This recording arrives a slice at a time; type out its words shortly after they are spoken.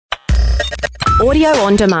Audio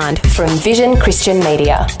on demand from Vision Christian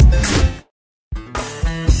Media.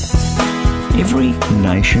 Every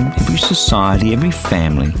nation, every society, every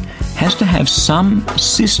family has to have some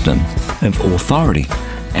system of authority.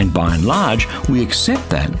 And by and large, we accept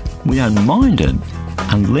that. We don't mind it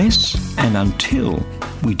unless and until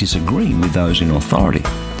we disagree with those in authority.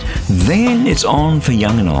 Then it's on for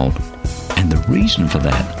young and old. And the reason for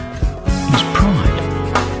that is pride.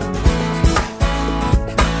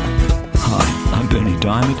 Hi, I'm Berni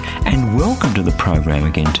Dymet, and welcome to the program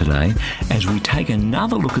again today as we take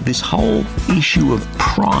another look at this whole issue of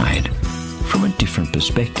pride from a different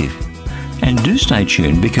perspective. And do stay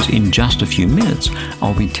tuned, because in just a few minutes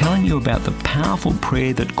I'll be telling you about the powerful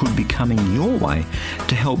prayer that could be coming your way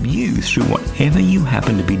to help you through whatever you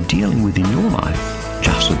happen to be dealing with in your life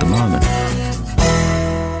just at the moment.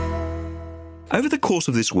 Over the course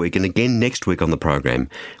of this week, and again next week on the program,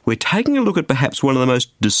 we're taking a look at perhaps one of the most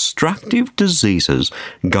destructive diseases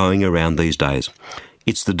going around these days.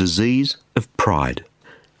 It's the disease of pride.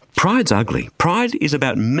 Pride's ugly. Pride is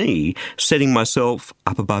about me setting myself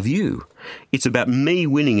up above you. It's about me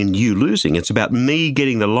winning and you losing. It's about me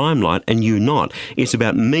getting the limelight and you not. It's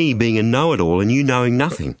about me being a know-it-all and you knowing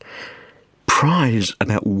nothing. Pride is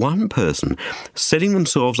about one person setting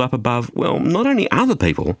themselves up above, well, not only other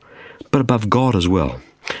people, but above God as well.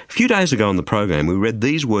 A few days ago on the program, we read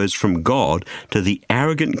these words from God to the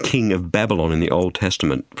arrogant king of Babylon in the Old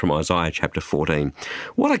Testament from Isaiah chapter 14.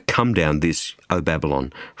 What a come down this, O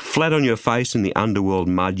Babylon! Flat on your face in the underworld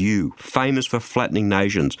mud, you, famous for flattening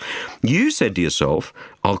nations. You said to yourself,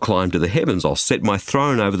 I'll climb to the heavens, I'll set my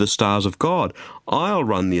throne over the stars of God. I'll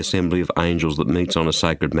run the assembly of angels that meets on a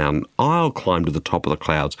sacred mountain. I'll climb to the top of the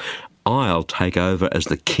clouds. I'll take over as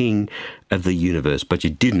the king of the universe. But you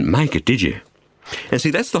didn't make it, did you? And see,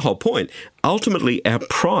 that's the whole point. Ultimately, our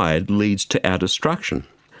pride leads to our destruction.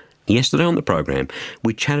 Yesterday on the program,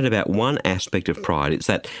 we chatted about one aspect of pride. It's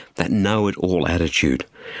that know-it-all attitude.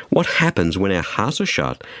 What happens when our hearts are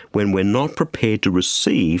shut, when we're not prepared to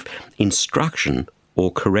receive instruction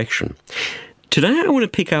or correction? Today, I want to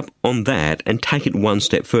pick up on that and take it one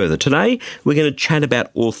step further. Today, we're going to chat about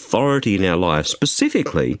authority in our lives,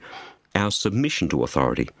 specifically our submission to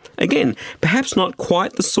authority. Again, perhaps not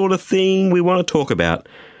quite the sort of thing we want to talk about,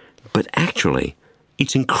 but actually,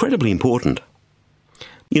 it's incredibly important.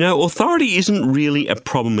 You know, authority isn't really a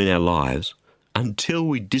problem in our lives until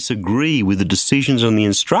we disagree with the decisions and the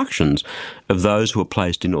instructions of those who are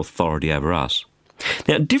placed in authority over us.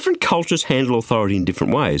 Now, different cultures handle authority in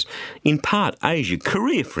different ways. In part, Asia,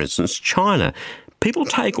 Korea, for instance, China, people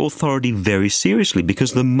take authority very seriously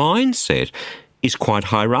because the mindset is quite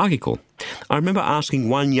hierarchical. I remember asking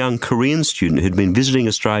one young Korean student who'd been visiting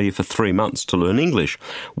Australia for 3 months to learn English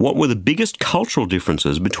what were the biggest cultural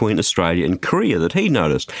differences between Australia and Korea that he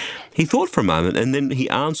noticed. He thought for a moment and then he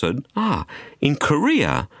answered, in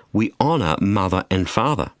Korea we honour mother and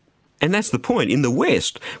father. And that's the point. In the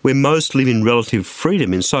West, where most live in relative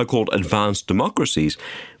freedom in so-called advanced democracies,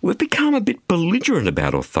 we've become a bit belligerent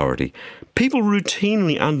about authority. People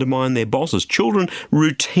routinely undermine their bosses. Children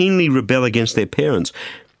routinely rebel against their parents.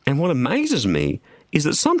 And what amazes me is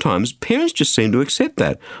that sometimes parents just seem to accept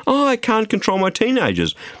that. I can't control my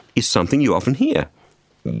teenagers, is something you often hear.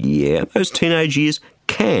 Yeah, those teenage years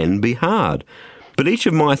can be hard. But each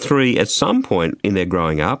of my three at some point in their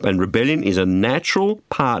growing up, and rebellion is a natural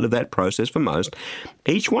part of that process for most,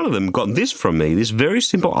 each one of them got this from me, this very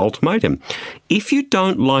simple ultimatum. If you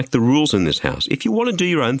don't like the rules in this house, if you want to do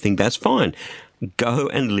your own thing, that's fine. Go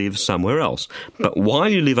and live somewhere else. But while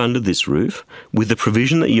you live under this roof, with the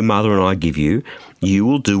provision that your mother and I give you, you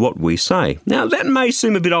will do what we say. Now, that may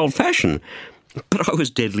seem a bit old-fashioned, but I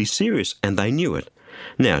was deadly serious, and they knew it.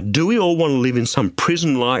 Now, do we all want to live in some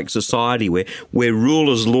prison-like society where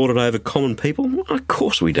rulers lord it over common people? Well, of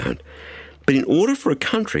course we don't. But in order for a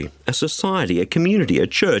country, a society, a community, a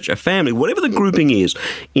church, a family, whatever the grouping is,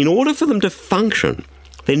 in order for them to function,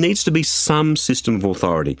 there needs to be some system of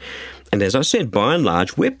authority. And as I said, by and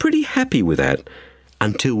large, we're pretty happy with that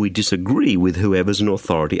until we disagree with whoever's in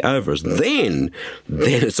authority over us. Then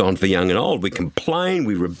it's on for young and old. We complain,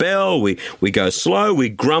 we rebel, we go slow, we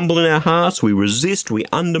grumble in our hearts, we resist, we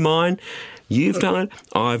undermine. You've done it,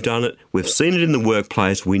 I've done it, we've seen it in the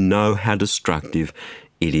workplace, we know how destructive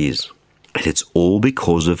it is. And it's all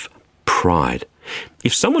because of pride.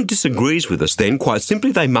 If someone disagrees with us, then quite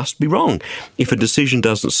simply they must be wrong. If a decision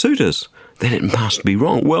doesn't suit us, then it must be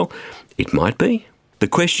wrong. Well, it might be. The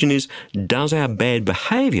question is, does our bad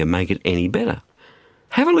behaviour make it any better?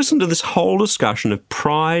 Have a listen to this whole discussion of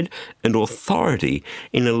pride and authority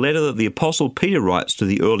in a letter that the Apostle Peter writes to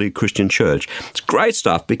the early Christian church. It's great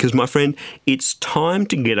stuff because, my friend, it's time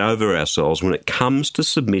to get over ourselves when it comes to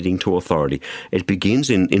submitting to authority. It begins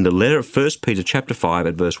in the letter of 1 Peter chapter 5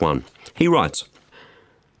 at verse 1. He writes,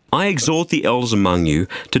 I exhort the elders among you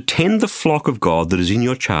to tend the flock of God that is in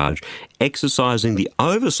your charge, exercising the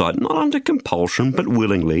oversight, not under compulsion, but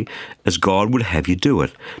willingly, as God would have you do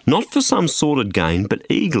it. Not for some sordid gain, but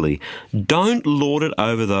eagerly. Don't lord it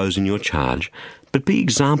over those in your charge, but be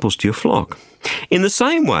examples to your flock. In the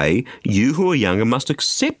same way, you who are younger must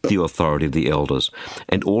accept the authority of the elders,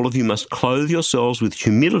 and all of you must clothe yourselves with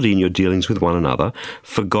humility in your dealings with one another,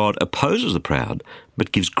 for God opposes the proud,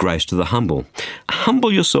 but gives grace to the humble.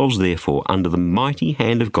 Humble yourselves, therefore, under the mighty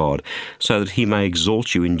hand of God, so that he may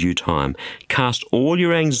exalt you in due time. Cast all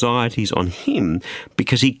your anxieties on him,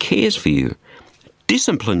 because he cares for you.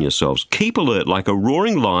 Discipline yourselves. Keep alert. Like a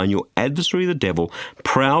roaring lion, your adversary, the devil,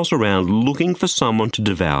 prowls around looking for someone to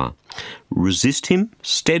devour. Resist him,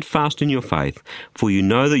 steadfast in your faith, for you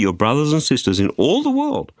know that your brothers and sisters in all the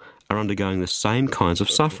world are undergoing the same kinds of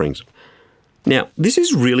sufferings. Now, this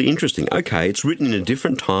is really interesting. Okay, it's written in a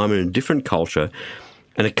different time and a different culture,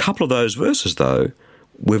 and a couple of those verses, though,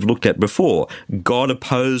 we've looked at before. God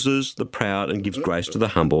opposes the proud and gives grace to the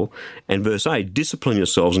humble. And verse 8, discipline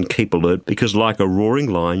yourselves and keep alert, because like a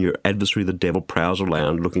roaring lion, your adversary, the devil, prowls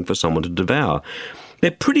around looking for someone to devour.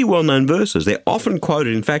 They're pretty well-known verses. They're often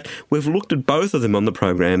quoted. In fact, we've looked at both of them on the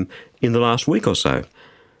program in the last week or so.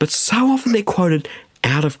 But so often they're quoted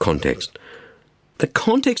out of context. The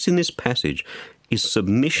context in this passage is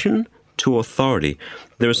submission to authority.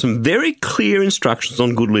 There are some very clear instructions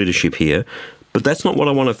on good leadership here, but that's not what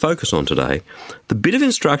I want to focus on today. The bit of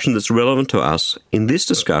instruction that's relevant to us in this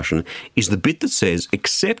discussion is the bit that says,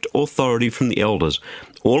 accept authority from the elders.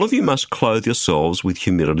 All of you must clothe yourselves with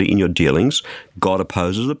humility in your dealings. God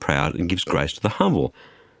opposes the proud and gives grace to the humble.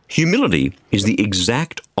 Humility is the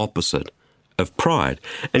exact opposite of pride.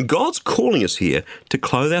 And God's calling us here to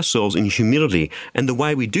clothe ourselves in humility. And the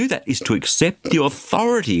way we do that is to accept the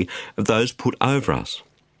authority of those put over us.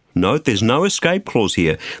 Note, there's no escape clause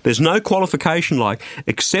here. There's no qualification like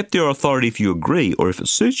accept their authority if you agree, or if it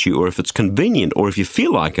suits you, or if it's convenient, or if you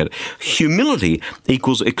feel like it. Humility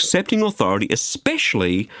equals accepting authority,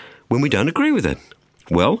 especially when we don't agree with it.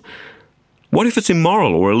 Well, what if it's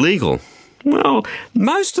immoral or illegal? Well,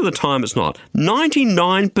 most of the time it's not.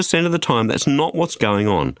 99% of the time that's not what's going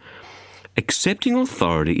on. Accepting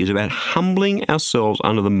authority is about humbling ourselves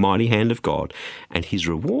under the mighty hand of God, and his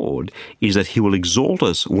reward is that he will exalt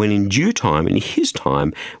us when in due time, in his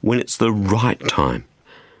time, when it's the right time.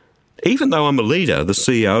 Even though I'm a leader, the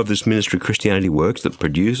CEO of this ministry, Christianity Works, that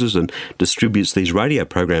produces and distributes these radio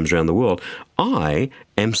programs around the world, I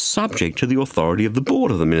am subject to the authority of the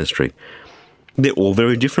board of the ministry. They're all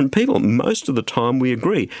very different people. Most of the time we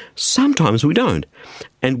agree. Sometimes we don't.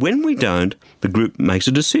 And when we don't, the group makes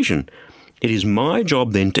a decision. It is my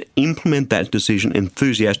job then to implement that decision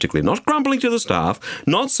enthusiastically, not grumbling to the staff,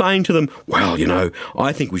 not saying to them, well,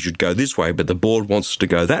 I think we should go this way, but the board wants us to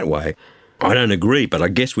go that way. I don't agree, but I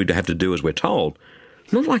guess we'd have to do as we're told.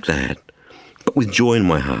 Not like that, but with joy in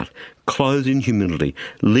my heart, clothed in humility,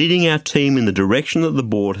 leading our team in the direction that the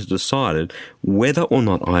board has decided, whether or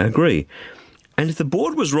not I agree. And if the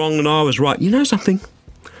board was wrong and I was right, you know something?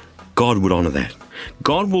 God would honour that.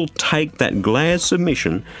 God will take that glad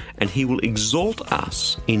submission and he will exalt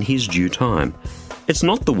us in his due time. It's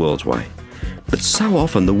not the world's way, but so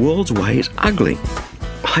often the world's way is ugly.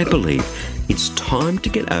 I believe it's time to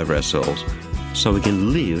get over ourselves so we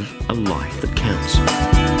can live a life that counts.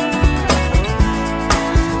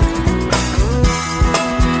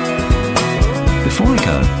 Before I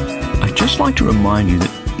go, I'd just like to remind you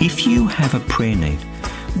that if you have a prayer need,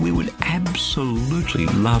 we would absolutely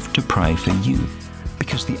love to pray for you,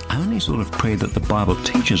 because the only sort of prayer that the Bible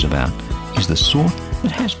teaches about is the sort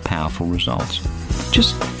that has powerful results.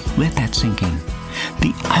 Just let that sink in.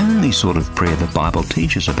 The only sort of prayer the Bible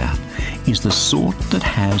teaches about is the sort that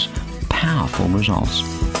has powerful results.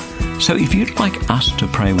 So if you'd like us to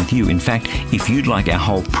pray with you, in fact, if you'd like our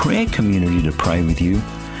whole prayer community to pray with you,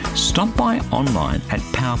 stop by online at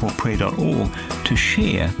powerfulprayer.org to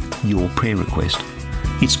share your prayer request.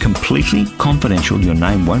 It's completely confidential. Your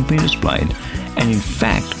name won't be displayed. And in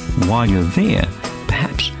fact, while you're there,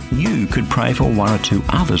 perhaps you could pray for one or two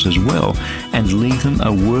others as well and leave them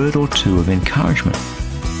a word or two of encouragement.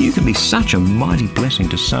 You can be such a mighty blessing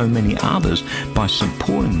to so many others by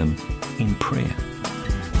supporting them in prayer.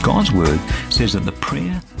 God's word says that the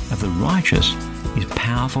prayer of the righteous is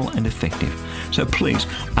powerful and effective. So please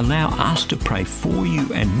allow us to pray for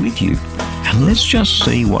you and with you, and let's just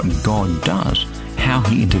see what God does, how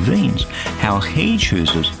he intervenes, how he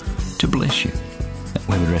chooses to bless you. That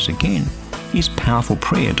web address again is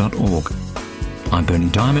powerfulprayer.org. I'm Berni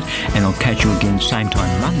Dymet, and I'll catch you again same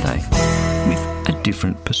time Monday with a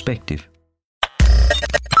different perspective.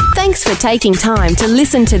 Thanks for taking time to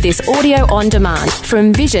listen to this audio on demand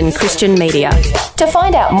from Vision Christian Media. To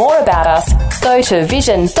find out more about us, go to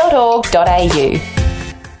vision.org.au.